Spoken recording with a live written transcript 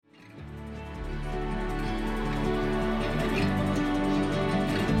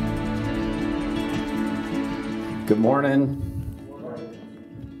Good morning.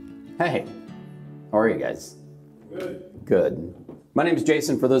 Hey, how are you guys? Good. My name is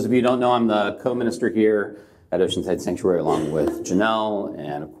Jason. For those of you who don't know, I'm the co-minister here at Oceanside Sanctuary along with Janelle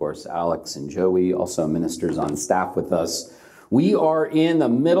and, of course, Alex and Joey, also ministers on staff with us. We are in the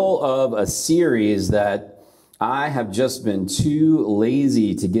middle of a series that I have just been too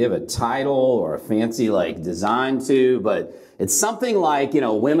lazy to give a title or a fancy design to, but it's something like,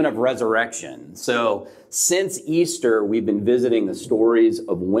 Women of Resurrection. So since Easter, we've been visiting the stories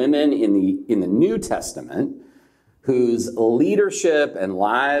of women in the New Testament whose leadership and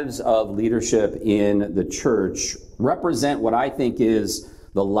lives of leadership in the church represent what I think is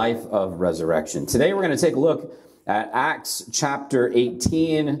the life of resurrection. Today we're going to take a look at Acts chapter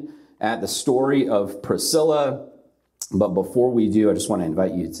 18, at the story of Priscilla. But before we do, I just want to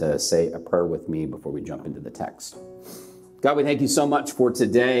invite you to say a prayer with me before we jump into the text. God, we thank you so much for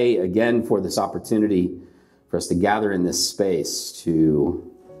today, again, for this opportunity for us to gather in this space to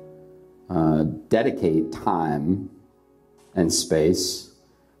dedicate time and space,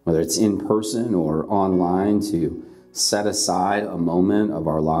 whether it's in person or online, to set aside a moment of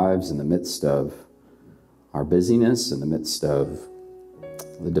our lives in the midst of our busyness, in the midst of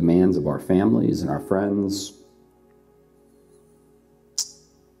the demands of our families and our friends.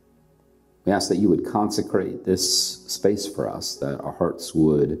 We ask that you would consecrate this space for us, that our hearts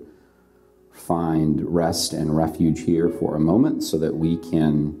would find rest and refuge here for a moment so that we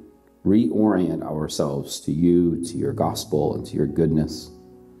can reorient ourselves to you, to your gospel, and to your goodness,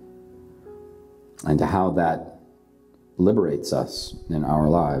 and to how that liberates us in our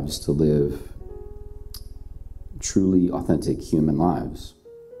lives to live truly authentic human lives.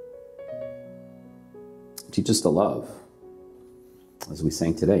 Teach us to love, as we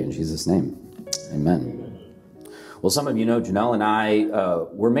sang today, in Jesus' name. Amen. Well, some of you know Janelle and I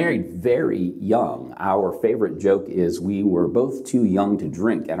were married very young. Our favorite joke is we were both too young to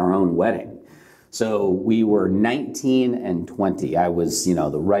drink at our own wedding. So we were 19 and 20. I was,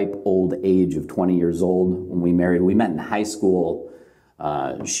 the ripe old age of 20 years old when we married. We met in high school.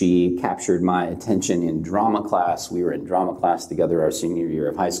 She captured my attention in drama class. We were in drama class together our senior year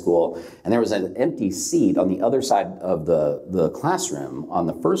of high school. And there was an empty seat on the other side of the classroom. On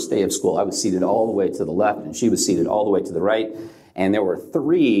the first day of school, I was seated all the way to the left, and she was seated all the way to the right. And there were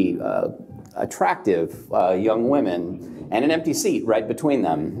three attractive young women and an empty seat right between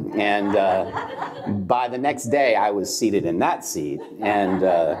them. And by the next day, I was seated in that seat.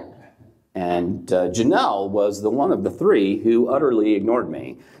 And Janelle was the one of the three who utterly ignored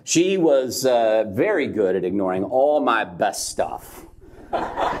me. She was very good at ignoring all my best stuff,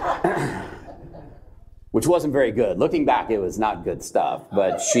 which wasn't very good. Looking back, it was not good stuff,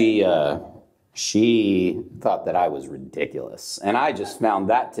 but she thought that I was ridiculous. And I just found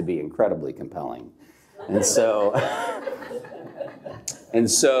that to be incredibly compelling. And so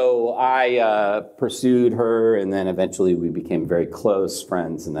I pursued her, and then eventually we became very close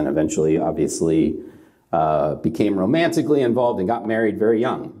friends, and then eventually, obviously, became romantically involved and got married very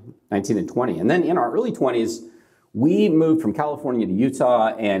young, 19 and 20. And then in our early 20s, we moved from California to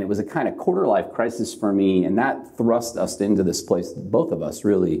Utah, and it was a kind of quarter-life crisis for me, and that thrust us into this place, both of us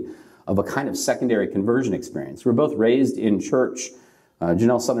really, of a kind of secondary conversion experience. We were both raised in church,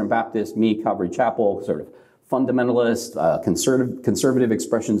 Janelle Southern Baptist, me Calvary Chapel, sort of fundamentalist, conservative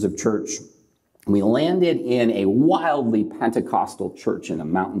expressions of church. We landed in a wildly Pentecostal church in the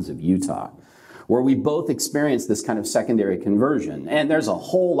mountains of Utah, where we both experienced this kind of secondary conversion. And there's a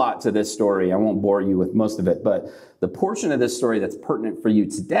whole lot to this story. I won't bore you with most of it, but the portion of this story that's pertinent for you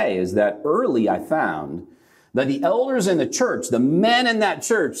today is that early I found that the elders in the church, the men in that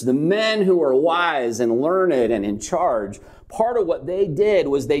church, the men who were wise and learned and in charge, part of what they did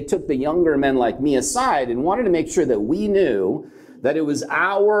was they took the younger men like me aside and wanted to make sure that we knew that it was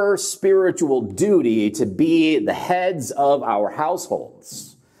our spiritual duty to be the heads of our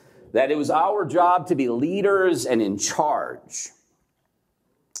households, that it was our job to be leaders and in charge.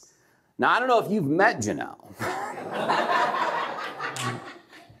 Now, I don't know if you've met Janelle.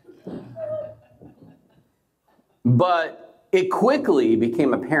 But it quickly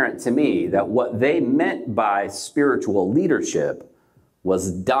became apparent to me that what they meant by spiritual leadership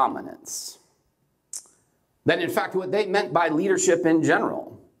was dominance. That in fact, what they meant by leadership in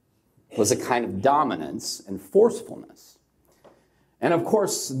general was a kind of dominance and forcefulness. And of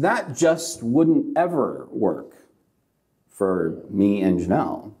course, that just wouldn't ever work for me and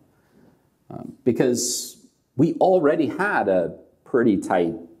Janelle, because we already had a pretty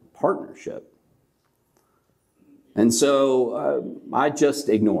tight partnership. And so I just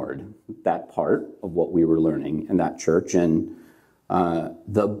ignored that part of what we were learning in that church. And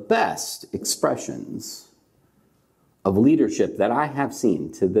the best expressions of leadership that I have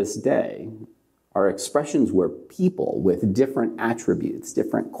seen to this day are expressions where people with different attributes,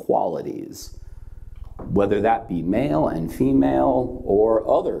 different qualities, whether that be male and female or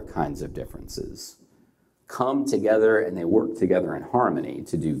other kinds of differences, come together and they work together in harmony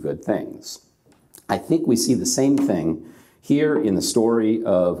to do good things. I think we see the same thing here in the story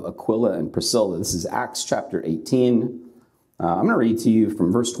of Aquila and Priscilla. This is Acts chapter 18. I'm going to read to you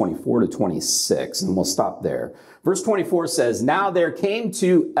from verse 24 to 26, and we'll stop there. Verse 24 says, "Now there came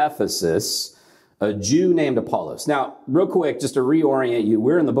to Ephesus a Jew named Apollos." Now, real quick, just to reorient you,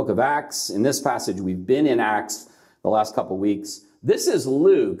 we're in the book of Acts. In this passage, we've been in Acts the last couple weeks. This is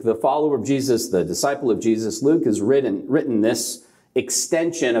Luke, the follower of Jesus, the disciple of Jesus. Luke has written this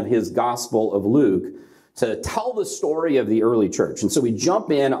extension of his gospel of Luke to tell the story of the early church. And so we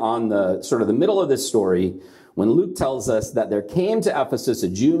jump in on the sort of the middle of this story when Luke tells us that there came to Ephesus a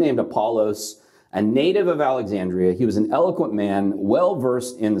Jew named Apollos, a native of Alexandria. He was an eloquent man,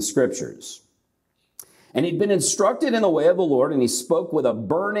 well-versed in the scriptures. And he'd been instructed in the way of the Lord, and he spoke with a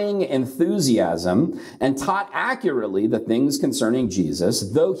burning enthusiasm and taught accurately the things concerning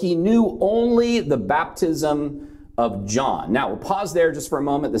Jesus, though he knew only the baptism of John. Now, we'll pause there just for a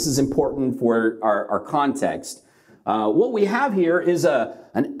moment. This is important for our context. What we have here is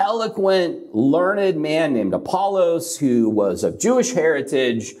an eloquent, learned man named Apollos who was of Jewish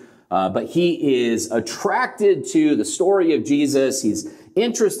heritage, but he is attracted to the story of Jesus. He's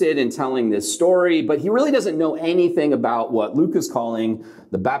interested in telling this story, but he really doesn't know anything about what Luke is calling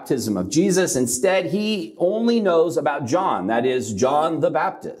the baptism of Jesus. Instead, he only knows about John, that is John the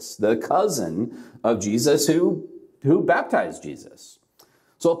Baptist, the cousin of Jesus who baptized Jesus.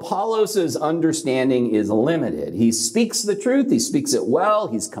 So Apollos' understanding is limited. He speaks the truth, he speaks it well,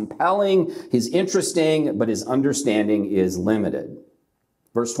 he's compelling, he's interesting, but his understanding is limited.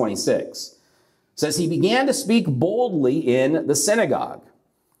 Verse 26 says, "He began to speak boldly in the synagogue.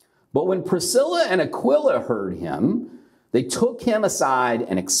 But when Priscilla and Aquila heard him, they took him aside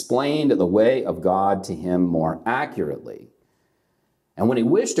and explained the way of God to him more accurately. And when he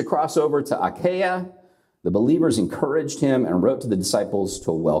wished to cross over to Achaia, the believers encouraged him and wrote to the disciples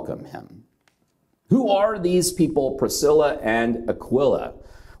to welcome him." Who are these people, Priscilla and Aquila?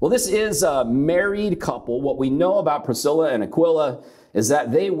 Well, this is a married couple. What we know about Priscilla and Aquila is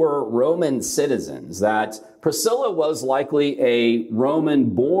that they were Roman citizens, that Priscilla was likely a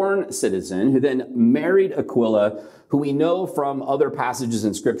Roman-born citizen who then married Aquila, who we know from other passages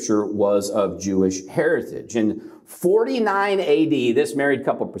in Scripture was of Jewish heritage. In 49 AD, this married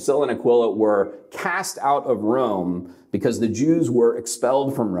couple, Priscilla and Aquila, were cast out of Rome because the Jews were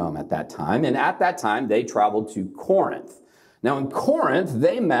expelled from Rome at that time. And at that time, they traveled to Corinth. Now, in Corinth,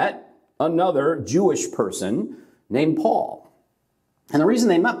 they met another Jewish person named Paul. And the reason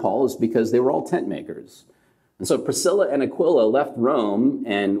they met Paul is because they were all tent makers. And so Priscilla and Aquila left Rome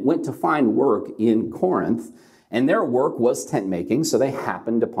and went to find work in Corinth. And their work was tent making, so they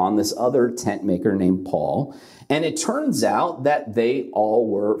happened upon this other tent maker named Paul. And it turns out that they all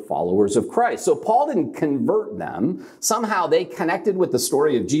were followers of Christ. So Paul didn't convert them. Somehow they connected with the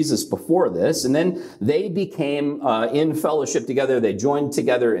story of Jesus before this, and then they became in fellowship together. They joined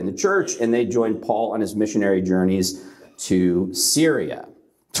together in the church, and they joined Paul on his missionary journeys to Syria.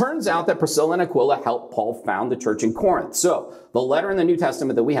 Turns out that Priscilla and Aquila helped Paul found the church in Corinth. So the letter in the New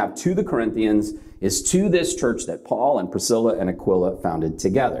Testament that we have to the Corinthians is to this church that Paul and Priscilla and Aquila founded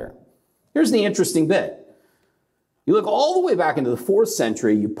together. Here's the interesting bit. You look all the way back into the 4th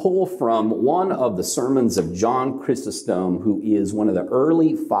century, you pull from one of the sermons of John Chrysostom, who is one of the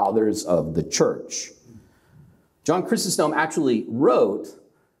early fathers of the church. John Chrysostom actually wrote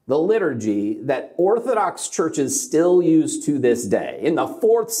the liturgy that Orthodox churches still use to this day in the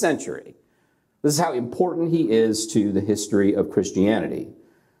 4th century. This is how important he is to the history of Christianity.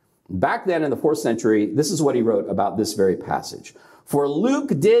 Back then in the 4th century, this is what he wrote about this very passage. "For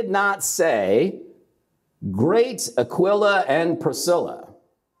Luke did not say, 'Great Aquila and Priscilla,'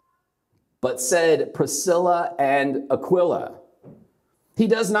 but said, 'Priscilla and Aquila.' He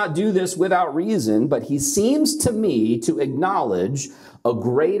does not do this without reason, but he seems to me to acknowledge a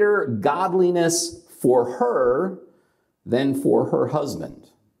greater godliness for her than for her husband.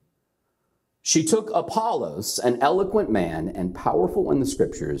 She took Apollos, an eloquent man and powerful in the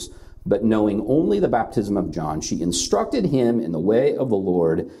scriptures, but knowing only the baptism of John, she instructed him in the way of the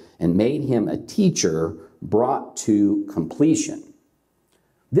Lord and made him a teacher brought to completion."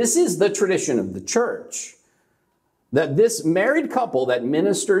 This is the tradition of the church, that this married couple that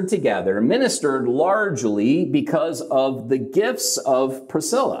ministered together ministered largely because of the gifts of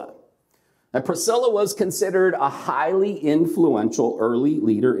Priscilla. Now, Priscilla was considered a highly influential early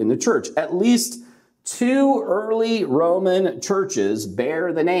leader in the church, at least 2 early Roman churches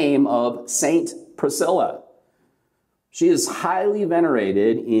bear the name of Saint Priscilla. She is highly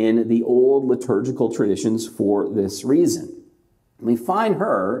venerated in the old liturgical traditions for this reason. We find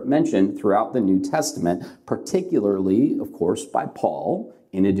her mentioned throughout the New Testament, particularly, of course, by Paul,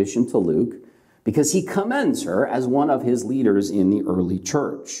 in addition to Luke, because he commends her as one of his leaders in the early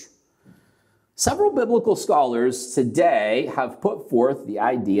church. Several biblical scholars today have put forth the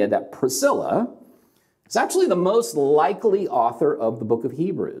idea that Priscilla is actually the most likely author of the book of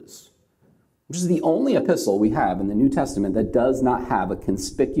Hebrews, which is the only epistle we have in the New Testament that does not have a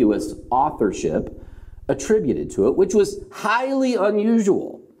conspicuous authorship attributed to it, which was highly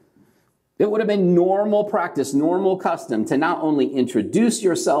unusual. It would have been normal practice, normal custom to not only introduce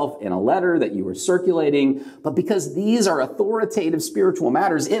yourself in a letter that you were circulating, but because these are authoritative spiritual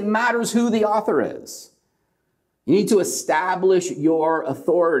matters, it matters who the author is. You need to establish your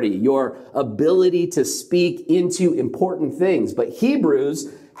authority, your ability to speak into important things. But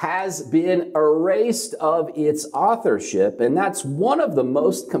Hebrews has been erased of its authorship, and that's one of the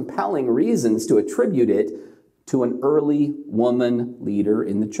most compelling reasons to attribute it to an early woman leader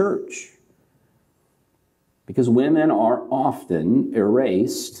in the church. Because women are often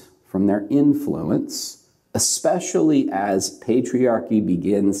erased from their influence, especially as patriarchy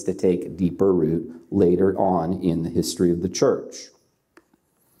begins to take deeper root later on in the history of the church.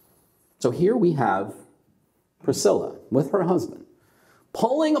 So here we have Priscilla with her husband,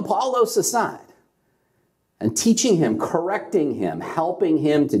 pulling Apollos aside and teaching him, correcting him, helping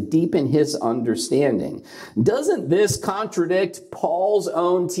him to deepen his understanding. Doesn't this contradict Paul's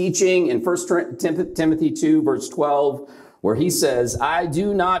own teaching in 1 Timothy 2, verse 12, where he says, I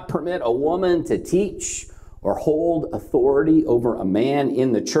do not permit a woman to teach or hold authority over a man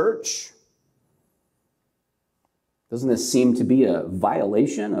in the church? Doesn't this seem to be a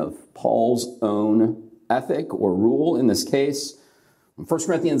violation of Paul's own ethic or rule in this case? In 1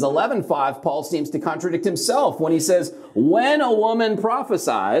 Corinthians 11:5, Paul seems to contradict himself when he says, when a woman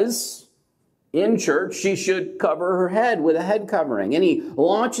prophesies in church, she should cover her head with a head covering. And he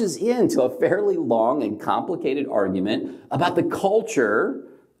launches into a fairly long and complicated argument about the culture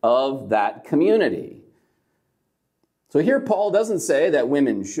of that community. So here Paul doesn't say that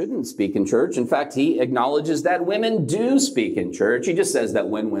women shouldn't speak in church. In fact, he acknowledges that women do speak in church. He just says that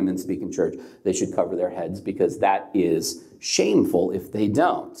when women speak in church, they should cover their heads because that is shameful if they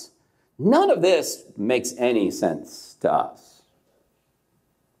don't. None of this makes any sense to us.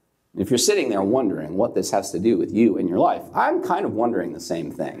 If you're sitting there wondering what this has to do with you and your life, I'm kind of wondering the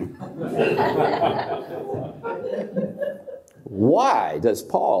same thing. Why does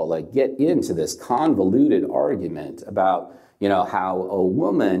Paul get into this convoluted argument about, how a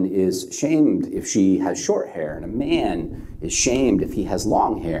woman is shamed if she has short hair and a man is shamed if he has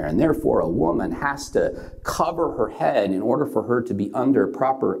long hair, and therefore a woman has to cover her head in order for her to be under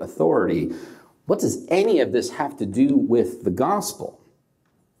proper authority? What does any of this have to do with the gospel?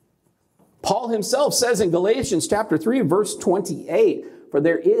 Paul himself says in Galatians chapter 3, verse 28, for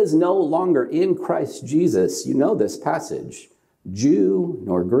there is no longer in Christ Jesus, you know this passage, Jew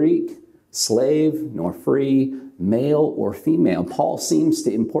nor Greek, slave nor free, male or female. Paul seems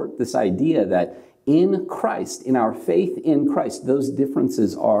to import this idea that in Christ, in our faith in Christ, those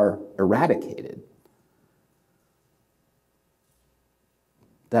differences are eradicated.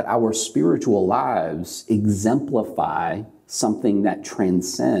 That our spiritual lives exemplify something that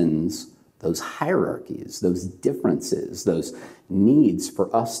transcends those hierarchies, those differences, those needs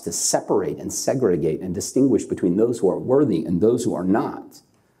for us to separate and segregate and distinguish between those who are worthy and those who are not.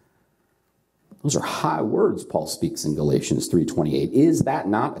 Those are high words Paul speaks in Galatians 3:28. Is that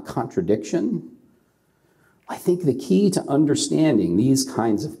not a contradiction? I think the key to understanding these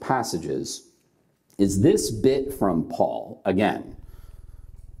kinds of passages is this bit from Paul. Again,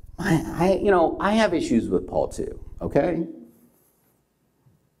 I have issues with Paul too, okay?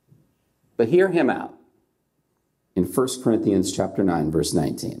 But hear him out in 1 Corinthians chapter 9, verse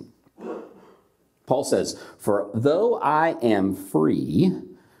 19. Paul says, for though I am free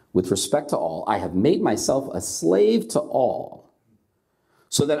with respect to all, I have made myself a slave to all,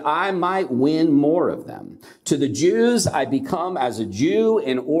 so that I might win more of them. To the Jews, I become as a Jew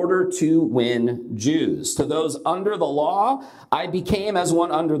in order to win Jews. To those under the law, I became as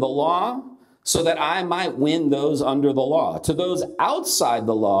one under the law, so that I might win those under the law. To those outside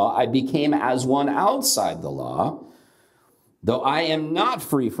the law, I became as one outside the law, though I am not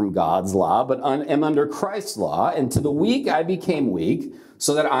free from God's law, but am under Christ's law. And to the weak, I became weak,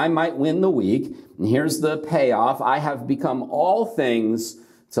 so that I might win the weak. And here's the payoff. I have become all things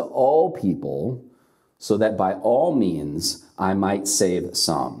to all people, so that by all means I might save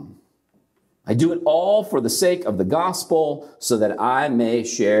some. I do it all for the sake of the gospel so that I may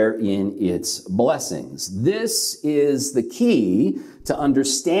share in its blessings. This is the key to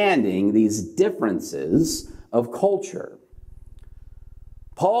understanding these differences of culture.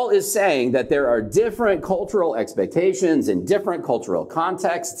 Paul is saying that there are different cultural expectations in different cultural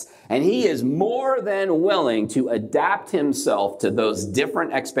contexts, and he is more than willing to adapt himself to those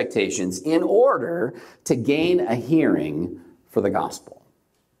different expectations in order to gain a hearing for the gospel.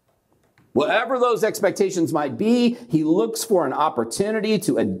 Whatever those expectations might be, he looks for an opportunity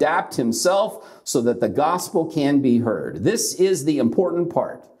to adapt himself so that the gospel can be heard. This is the important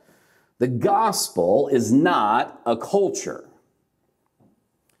part. The gospel is not a culture.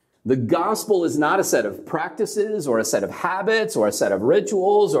 The gospel is not a set of practices or a set of habits or a set of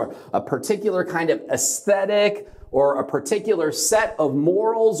rituals or a particular kind of aesthetic or a particular set of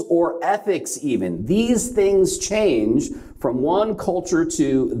morals or ethics even. These things change from one culture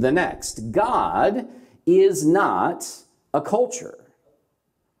to the next. God is not a culture.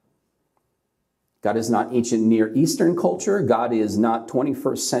 God is not ancient Near Eastern culture. God is not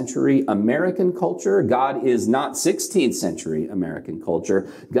 21st century American culture. God is not 16th century American culture.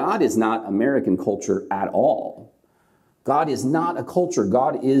 God is not American culture at all. God is not a culture.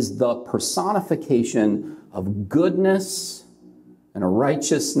 God is the personification of goodness and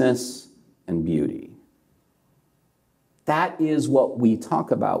righteousness and beauty. That is what we talk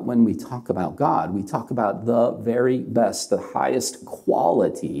about when we talk about God. We talk about the very best, the highest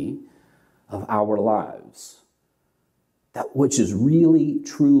quality of our lives. That which is really,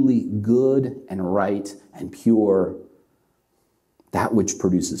 truly good and right and pure. That which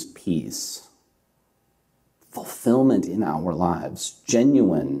produces peace, fulfillment in our lives,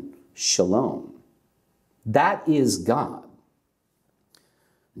 genuine shalom. That is God.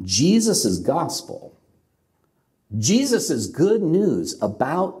 Jesus' gospel, Jesus' good news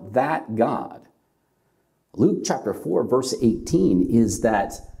about that God. Luke chapter 4, verse 18 is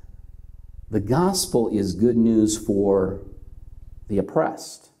that the gospel is good news for the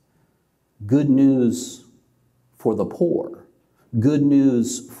oppressed, good news for the poor, good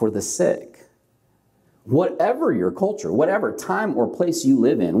news for the sick. Whatever your culture, whatever time or place you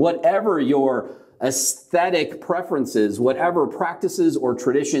live in, whatever your aesthetic preferences, whatever practices or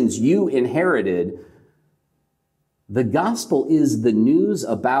traditions you inherited, the gospel is the news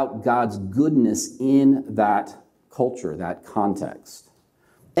about God's goodness in that culture, that context.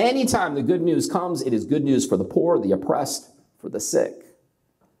 Anytime the good news comes, it is good news for the poor, the oppressed, for the sick.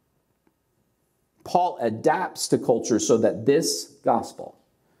 Paul adapts to culture so that this gospel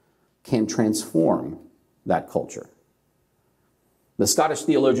can transform that culture. The Scottish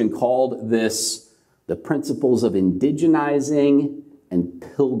theologian called this the principles of indigenizing and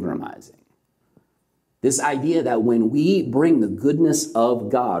pilgrimizing. This idea that when we bring the goodness of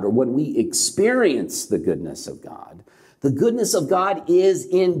God, or when we experience the goodness of God is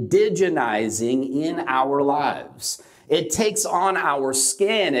indigenizing in our lives. It takes on our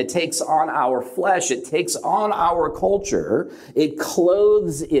skin, it takes on our flesh, it takes on our culture, it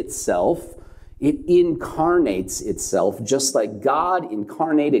clothes itself, it incarnates itself, just like God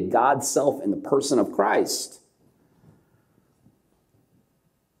incarnated God's self in the person of Christ.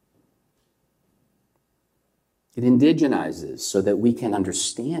 It indigenizes so that we can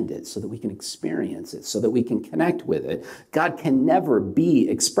understand it, so that we can experience it, so that we can connect with it. God can never be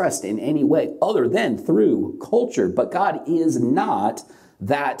expressed in any way other than through culture, but God is not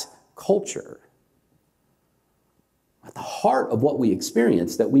that culture. At the heart of what we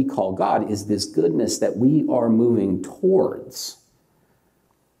experience that we call God is this goodness that we are moving towards.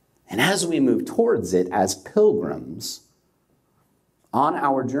 And as we move towards it as pilgrims, on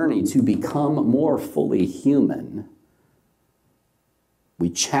our journey to become more fully human, we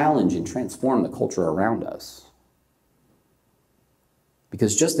challenge and transform the culture around us.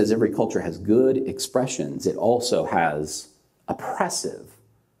 Because just as every culture has good expressions, it also has oppressive,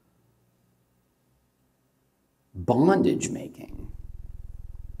 bondage-making,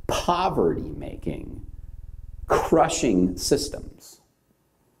 poverty-making, crushing systems.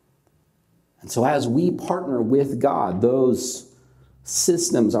 And so as we partner with God, those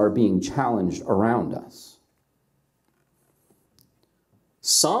systems are being challenged around us.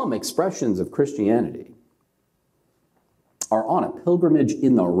 Some expressions of Christianity are on a pilgrimage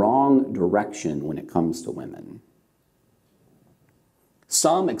in the wrong direction when it comes to women.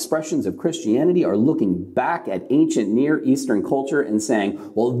 Some expressions of Christianity are looking back at ancient Near Eastern culture and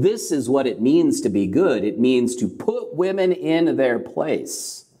saying, well, this is what it means to be good. It means to put women in their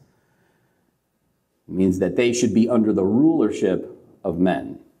place. It means that they should be under the rulership of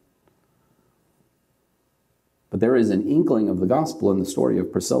men. But there is an inkling of the gospel in the story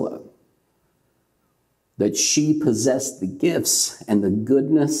of Priscilla. that she possessed the gifts and the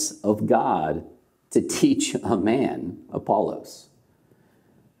goodness of God to teach a man, Apollos.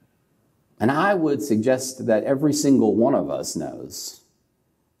 And I would suggest that every single one of us knows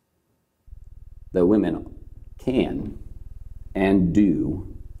that women can and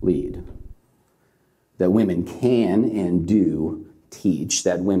do lead. That women can and do teach.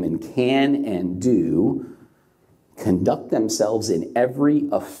 That women can and do conduct themselves in every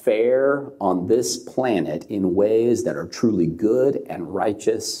affair on this planet in ways that are truly good and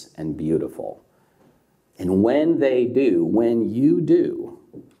righteous and beautiful. And when they do, when you do,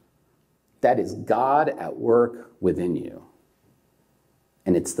 that is God at work within you.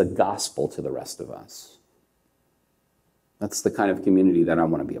 And it's the gospel to the rest of us. That's the kind of community that I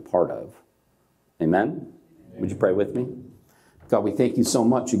want to be a part of. Amen? Would you pray with me? God, we thank you so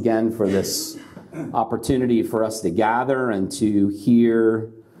much again for this opportunity for us to gather and to hear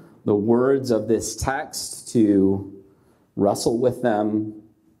the words of this text, to wrestle with them,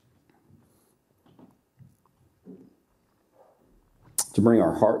 to bring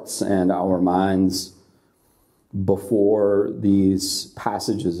our hearts and our minds before these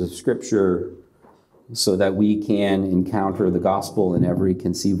passages of Scripture so that we can encounter the gospel in every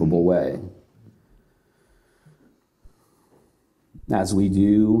conceivable way. As we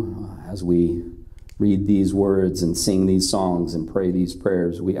do, as we read these words and sing these songs and pray these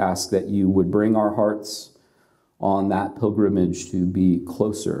prayers, we ask that you would bring our hearts on that pilgrimage to be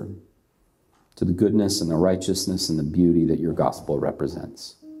closer to the goodness and the righteousness and the beauty that your gospel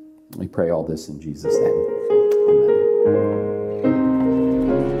represents. We pray all this in Jesus' name.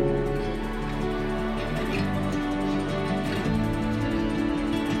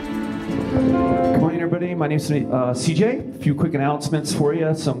 Amen. Good morning, everybody. My name is CJ. A few quick announcements for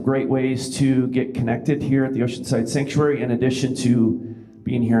you. Some great ways to get connected here at the Oceanside Sanctuary, in addition to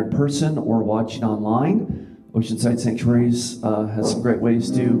being here in person or watching online. Oceanside Sanctuaries has some great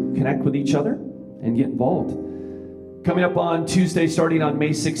ways to connect with each other and get involved. Coming up on Tuesday, starting on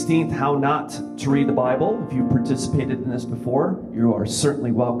May 16th, How Not to Read the Bible. If you participated in this before, you are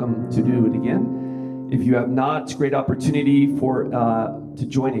certainly welcome to do it again. If you have not, it's a great opportunity for to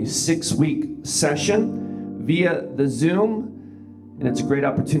join a 6-week session via the Zoom, and it's a great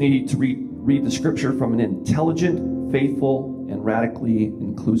opportunity to read the Scripture from an intelligent, faithful, and radically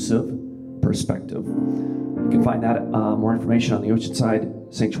inclusive perspective. You can find that more information on the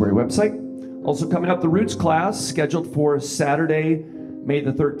Oceanside Sanctuary website. Also coming up, the Roots class, scheduled for Saturday, May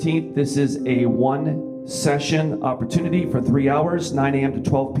the 13th. This is a one-session opportunity for 3 hours, 9 a.m. to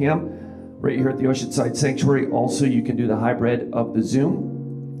 12 p.m., right here at the Oceanside Sanctuary. Also, you can do the hybrid of the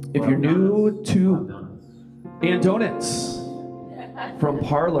Zoom. If you're new to... And donuts from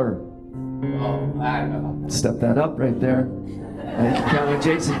Parlor. Step that up right there. Thank you, County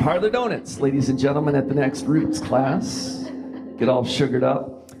Jason. Parlor Donuts, ladies and gentlemen, at the next Roots class. Get all sugared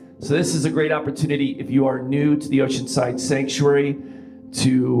up. So this is a great opportunity if you are new to the Oceanside Sanctuary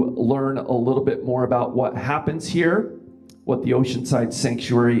to learn a little bit more about what happens here, what the Oceanside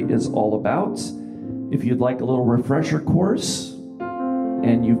Sanctuary is all about. If you'd like a little refresher course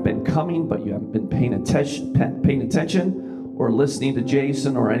and you've been coming but you haven't been paying attention or listening to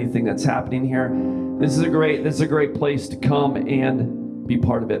Jason or anything that's happening here, this is a great place to come and be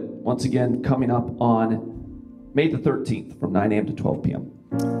part of it. Once again, coming up on May the 13th from 9 a.m. to 12 p.m.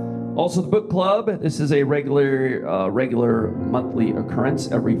 Also, the book club. This is a regular monthly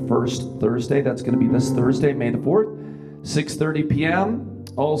occurrence every first Thursday. That's going to be this Thursday, May the 4th, 6:30 p.m.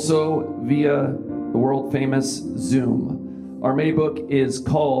 Also via the world famous Zoom. Our May book is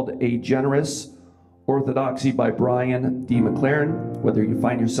called A Generous Orthodoxy by Brian D. McLaren. Whether you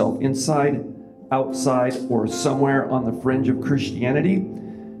find yourself inside, outside, or somewhere on the fringe of Christianity,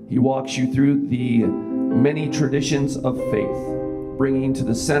 he walks you through the many traditions of faith, bringing to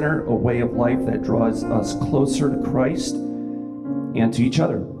the center a way of life that draws us closer to Christ and to each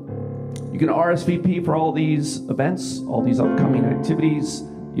other. You can RSVP for all these events, all these upcoming activities,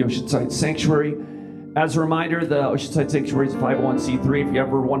 the Oceanside Sanctuary. As a reminder, the Oceanside Sanctuary is a 501c3. If you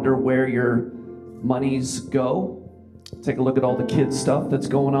ever wonder where your monies go, take a look at all the kids' stuff that's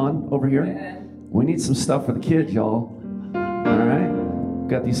going on over here. We need some stuff for the kids, y'all. All right. We've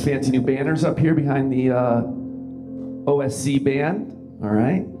got these fancy new banners up here behind the OSC band. All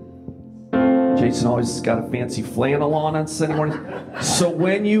right. Jason always got a fancy flannel on Sunday morning. So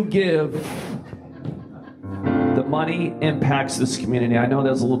when you give, the money impacts this community. I know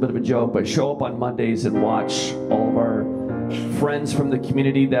that's a little bit of a joke, but show up on Mondays and watch all of our friends from the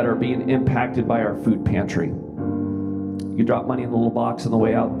community that are being impacted by our food pantry. You can drop money in the little box on the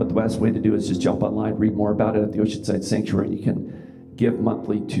way out, but the best way to do it is just jump online, read more about it at the Oceanside Sanctuary, and you can give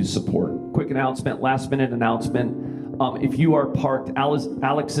monthly to support. Quick announcement, last minute announcement. If you are parked,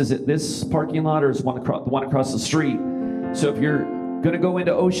 Alex is at this parking lot or is the one across the street. So if you're going to go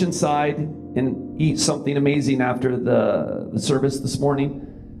into Oceanside and eat something amazing after the service this morning,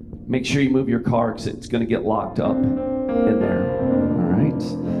 make sure you move your car because it's going to get locked up in there. All right.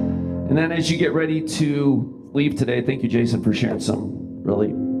 And then as you get ready to leave today, thank you, Jason, for sharing some really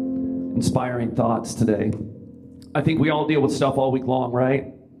inspiring thoughts today. I think we all deal with stuff all week long, right?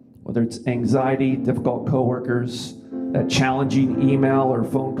 Whether it's anxiety, difficult coworkers, that challenging email or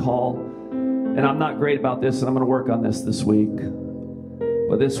phone call. And I'm not great about this, and I'm going to work on this week.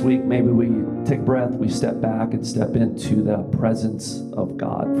 But this week, maybe we take a breath, we step back and step into the presence of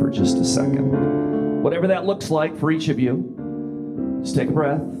God for just a second. Whatever that looks like for each of you, just take a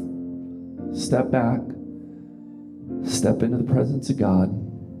breath, step back, step into the presence of God,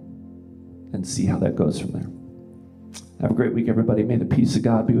 and see how that goes from there. Have a great week, everybody. May the peace of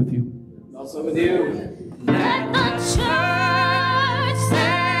God be with you. Also with you. Let the church